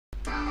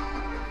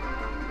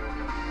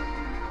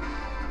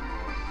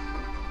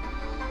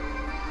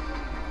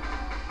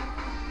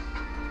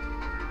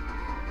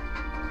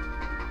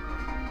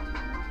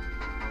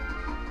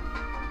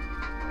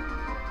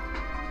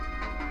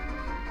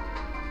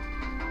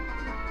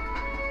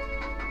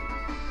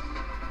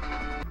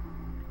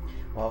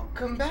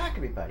Welcome back,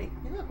 everybody.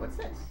 Hey, look, what's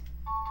this?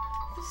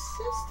 The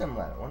system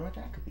letter. I wonder what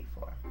that could be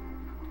for.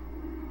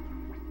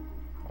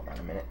 Hold on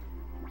a minute.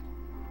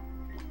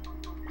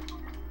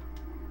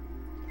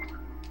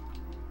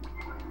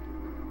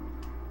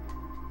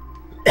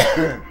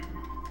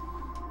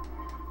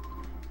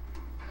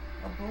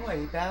 Oh boy,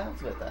 he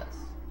battles with us.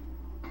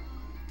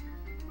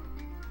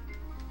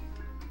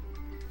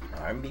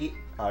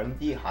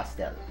 R&D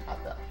hostel.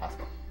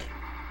 Hospital.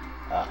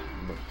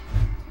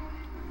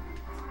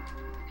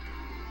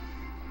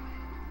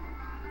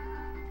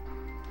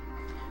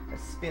 A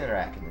spin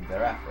rack in the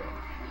giraffe room.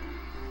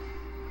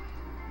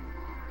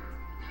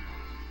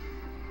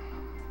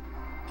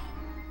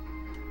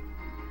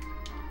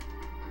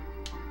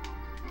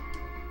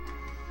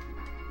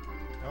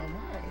 Oh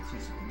my, it's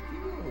just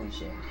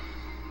confusion.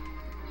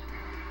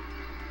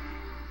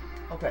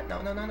 Okay, no.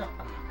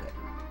 Ah, good.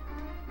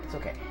 It's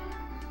okay.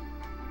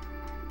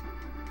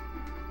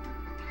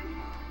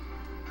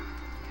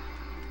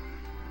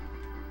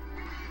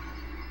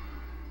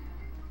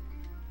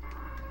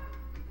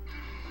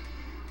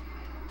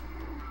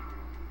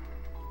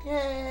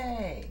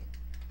 Yay!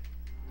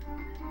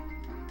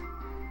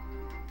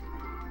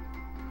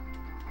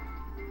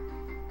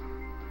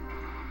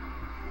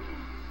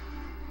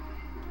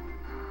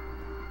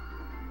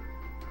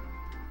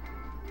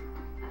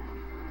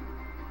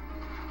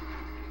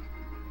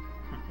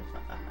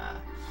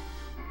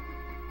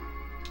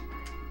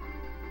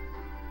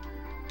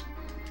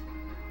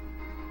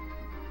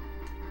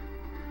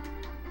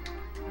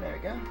 There we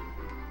go.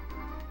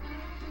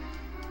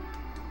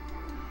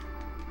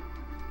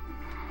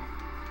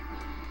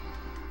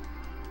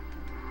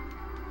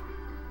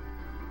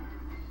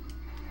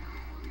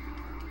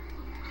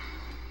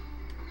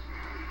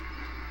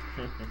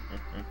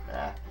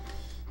 Ah.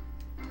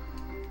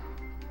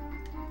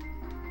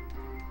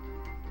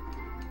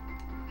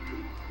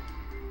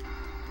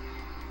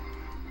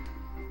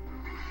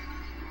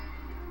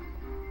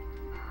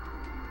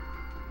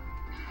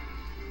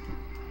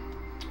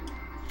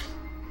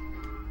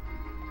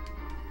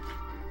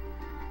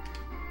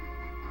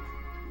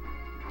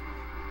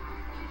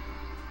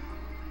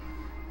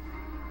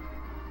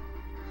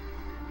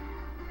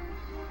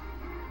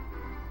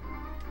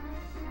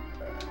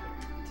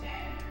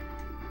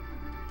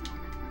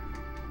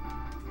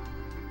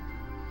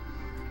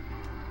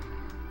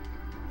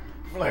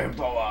 Flame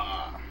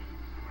power!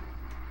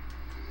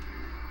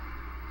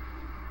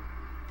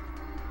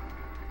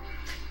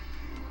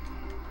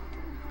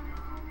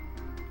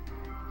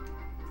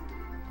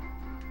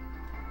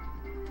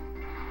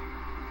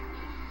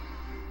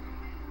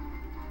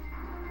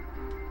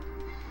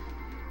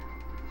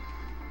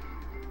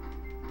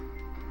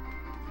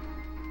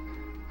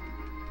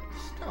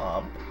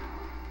 Stomp?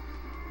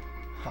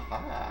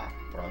 Haha,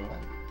 wrong one.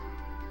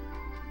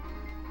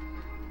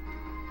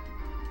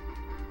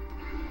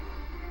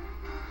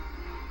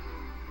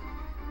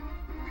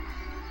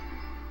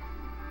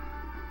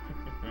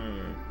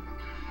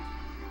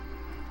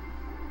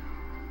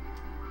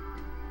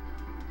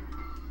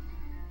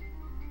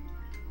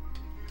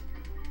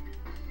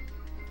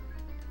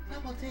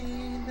 Double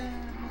team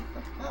them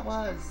with the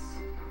powers.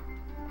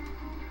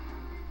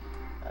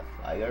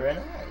 A fire and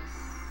ice.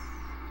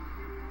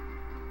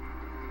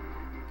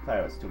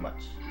 Fire was too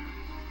much.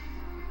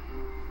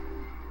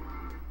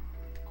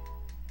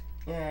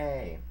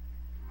 Yay.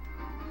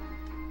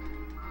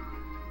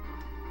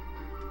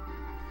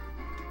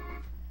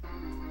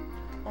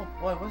 Oh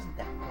boy, wasn't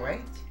that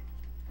great?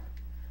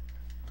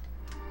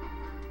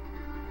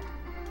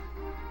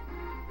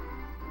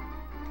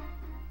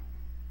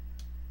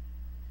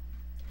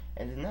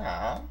 And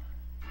now,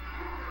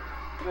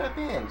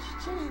 trapinch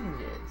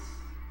changes.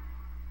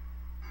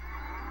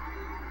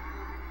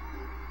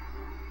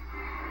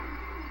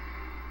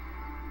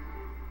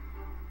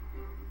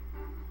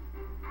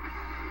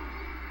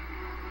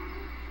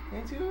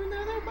 Into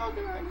another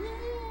Pokemon,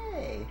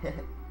 yay!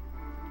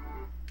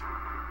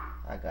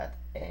 I got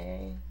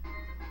a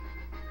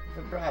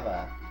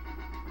Vibrava.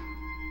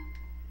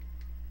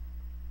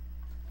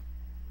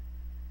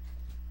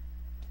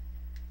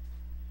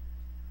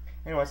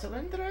 And what's up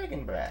in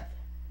Dragon Breath?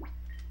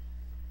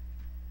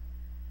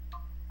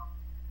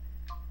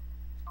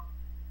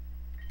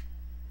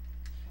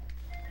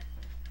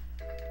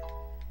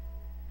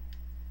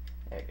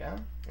 There you go.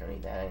 You don't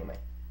need that anyway.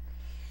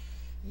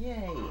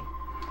 Yay!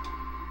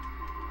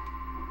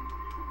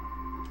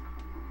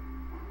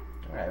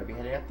 Alright, we'll be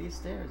heading up these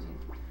stairs.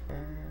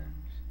 And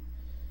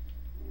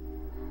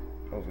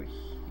over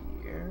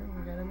here,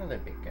 we got another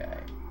big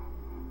guy.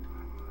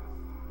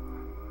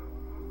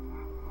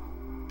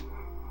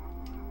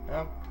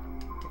 Oh,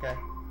 okay.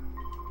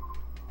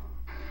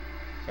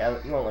 Yeah,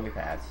 you won't let me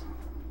pass.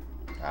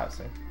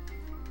 Obviously.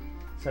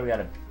 So we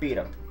gotta beat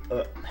him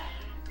up.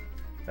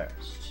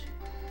 first.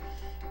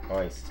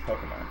 Oasis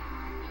Pokemon.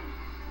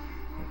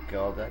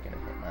 Golduck and a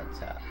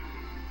Hitmontop.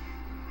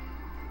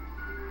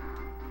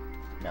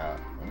 Now, I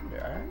wonder, are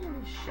there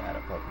any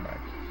Shadow Pokemon?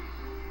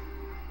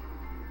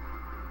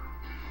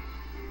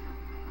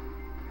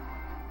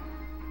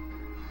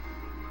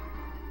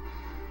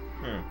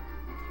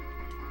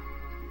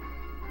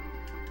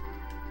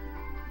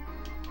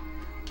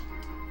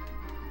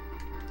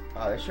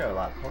 Oh, they show a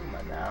lot of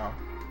Pokemon now.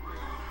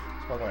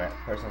 This Pokemon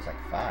person's like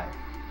 5.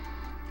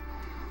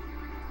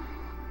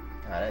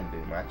 Oh, I didn't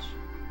do much.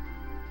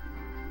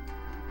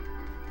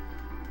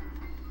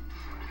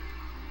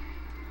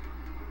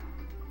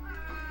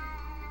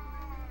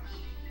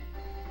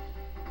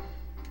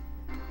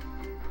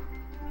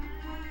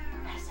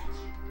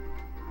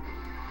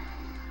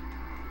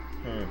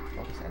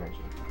 Focus energy.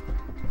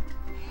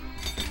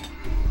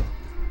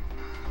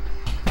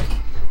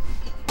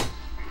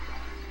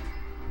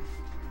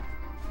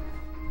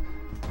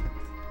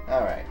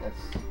 Alright,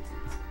 let's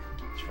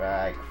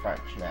try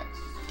Crunch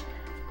next.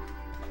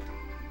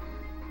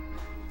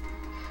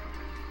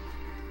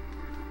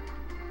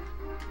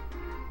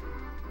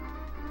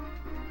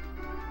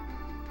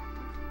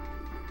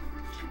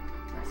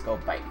 Let's go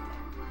bite.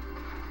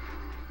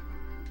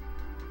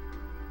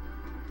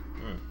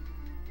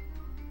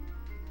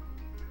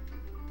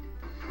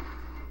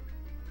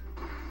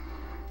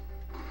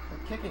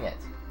 We're kicking it.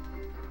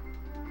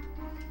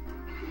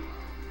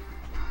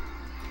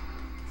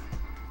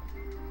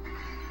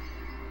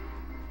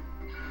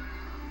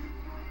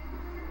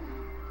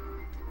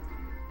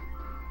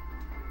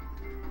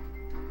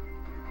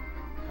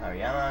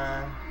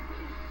 Hariyama.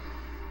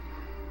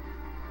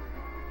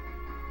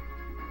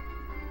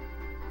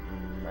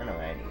 I know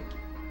what I need.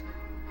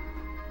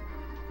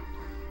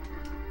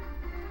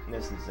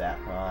 This is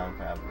Zaffron,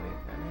 probably.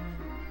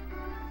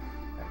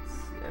 Let's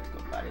see, let's go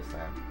Body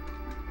Slam.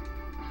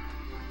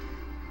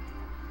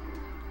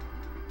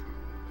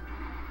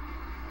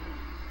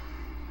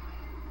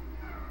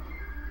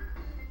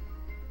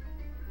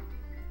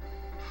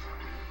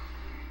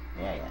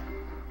 Yeah.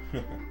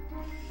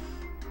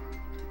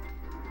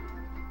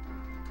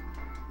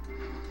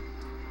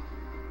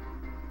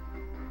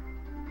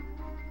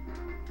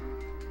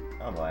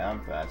 Oh boy, I'm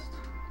fast.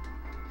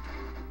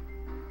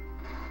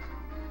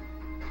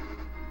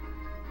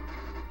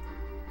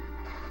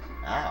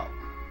 Ow.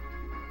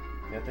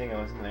 Good thing it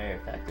wasn't very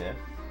effective.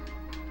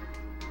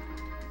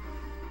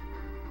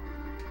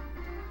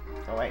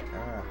 Oh wait,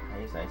 I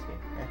used Ice Beam.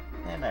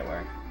 That might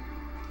work.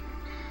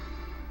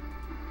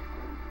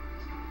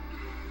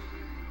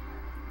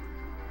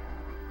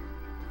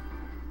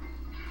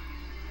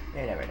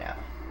 You never know.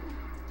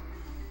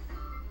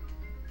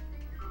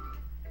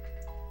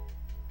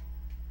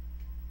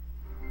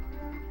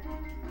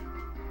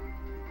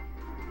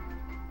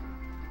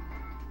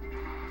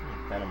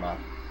 Venomoth.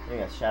 There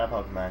you go, Shadow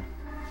Pokemon.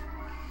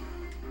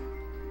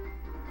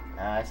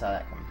 I saw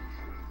that coming.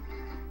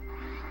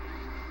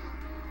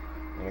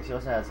 I guess he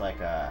also has like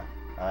a,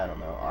 I don't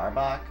know,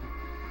 Arbok?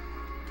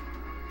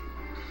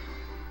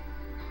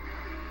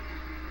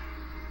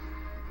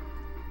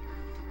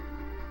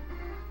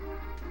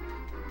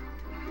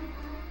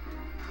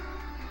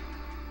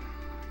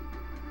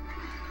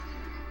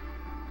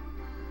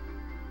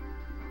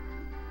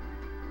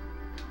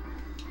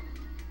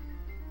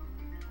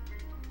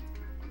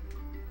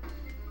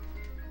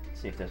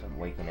 See if this will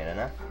awaken it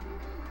enough.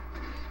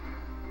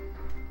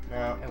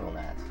 No, it will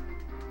not.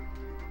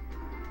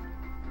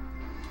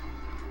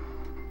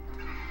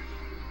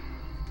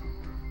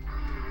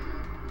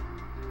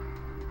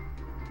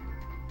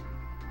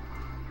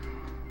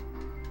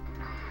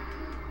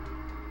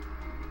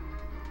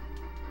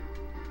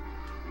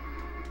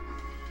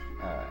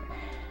 Alright.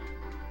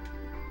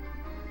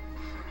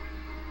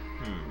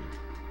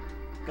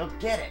 Go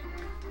get it!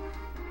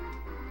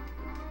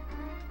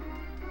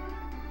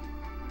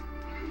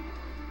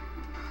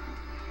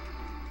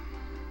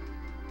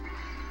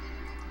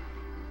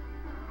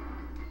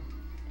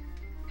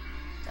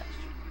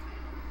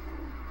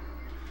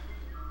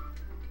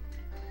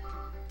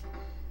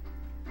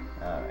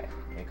 Alright,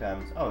 here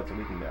comes... Oh, it's a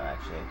weeping bill,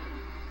 actually.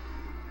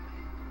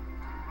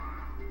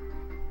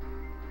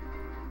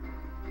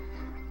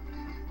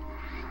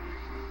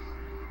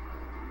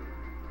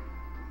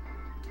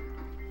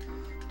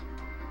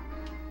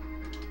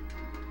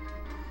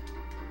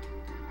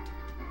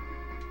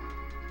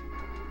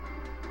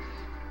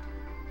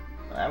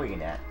 Well, that we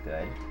can act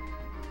good.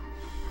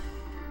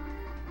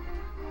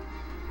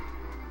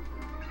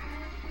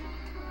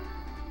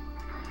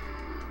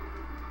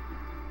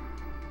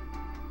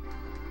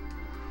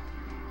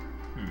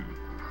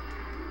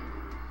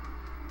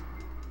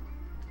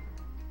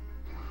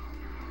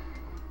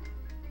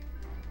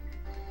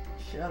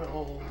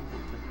 Shadow.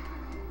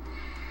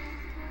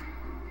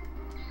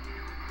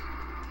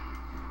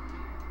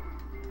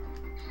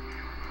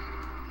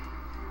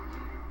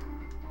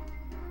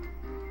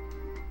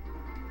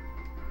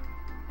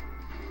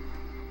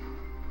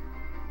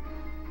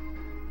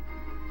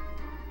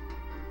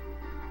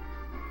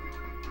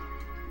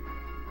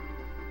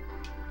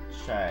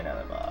 Try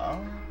another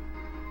ball.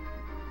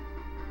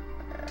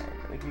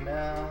 we can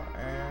bow,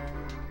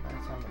 and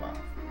let's send them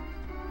off.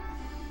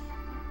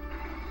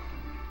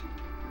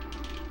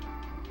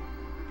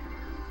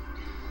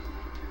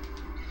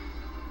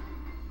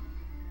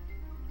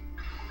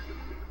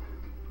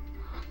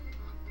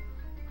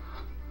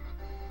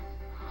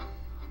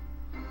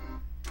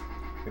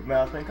 Big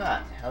mouth's been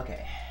caught.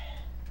 Okay.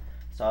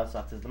 So all that's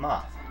left is the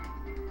moth.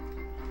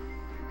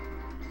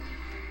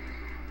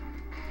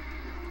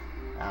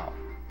 Ow.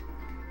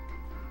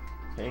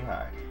 It's hitting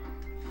hard.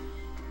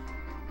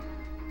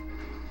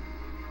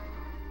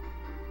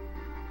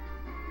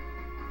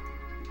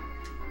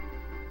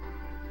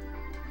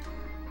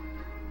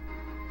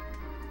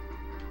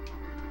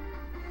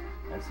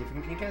 Let's see if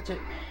we can catch it.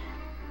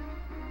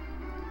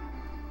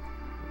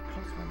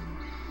 Close one.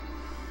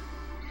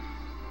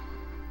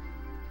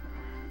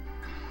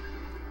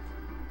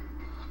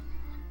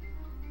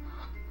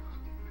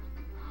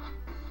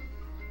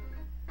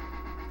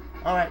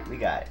 Alright, we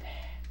got it.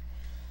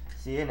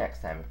 See you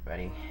next time,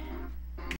 everybody.